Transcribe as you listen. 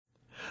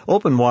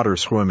Open water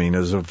swimming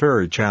is a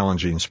very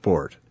challenging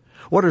sport.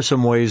 What are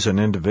some ways an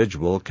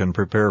individual can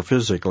prepare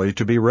physically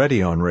to be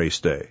ready on race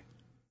day?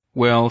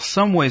 Well,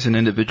 some ways an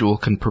individual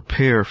can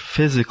prepare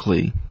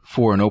physically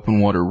for an open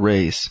water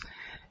race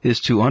is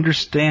to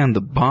understand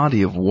the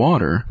body of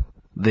water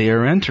they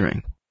are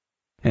entering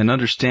and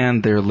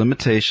understand their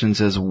limitations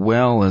as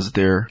well as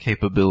their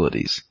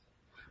capabilities.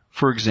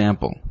 For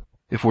example,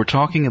 if we're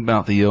talking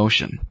about the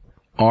ocean,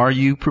 are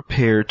you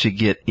prepared to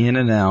get in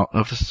and out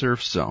of the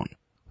surf zone?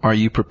 Are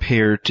you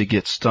prepared to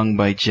get stung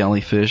by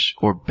jellyfish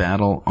or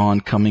battle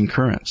oncoming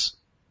currents?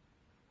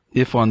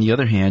 If, on the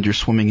other hand, you're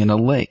swimming in a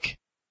lake,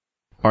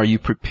 are you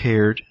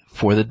prepared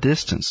for the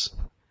distance?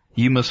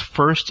 You must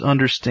first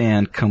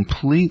understand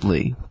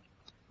completely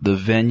the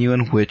venue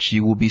in which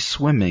you will be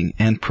swimming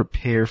and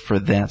prepare for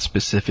that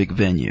specific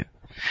venue.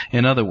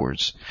 In other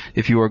words,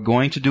 if you are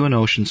going to do an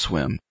ocean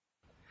swim,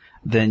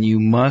 then you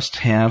must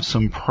have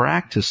some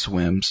practice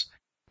swims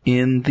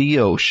in the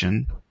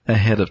ocean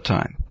ahead of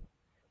time.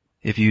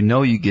 If you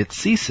know you get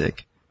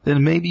seasick,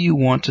 then maybe you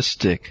want to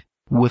stick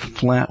with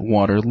flat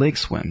water lake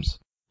swims.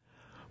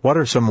 What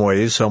are some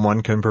ways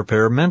someone can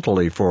prepare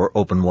mentally for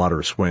open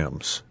water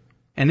swims?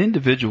 An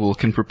individual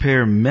can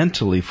prepare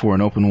mentally for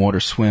an open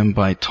water swim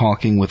by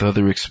talking with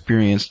other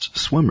experienced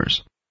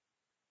swimmers.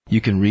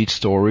 You can read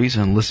stories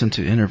and listen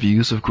to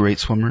interviews of great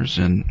swimmers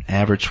and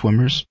average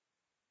swimmers.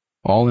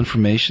 All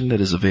information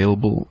that is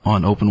available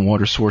on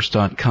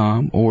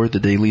openwatersource.com or the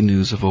daily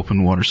news of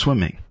open water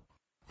swimming.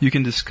 You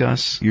can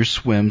discuss your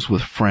swims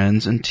with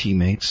friends and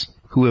teammates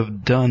who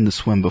have done the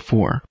swim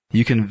before.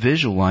 You can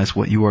visualize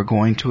what you are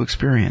going to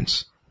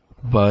experience,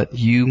 but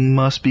you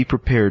must be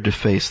prepared to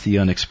face the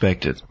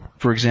unexpected.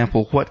 For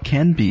example, what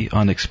can be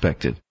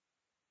unexpected?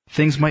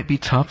 Things might be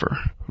tougher,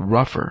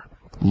 rougher,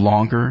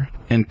 longer,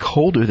 and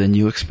colder than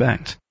you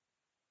expect.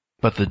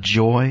 But the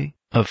joy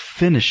of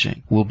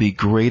finishing will be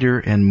greater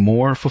and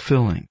more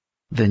fulfilling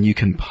than you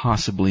can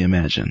possibly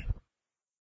imagine.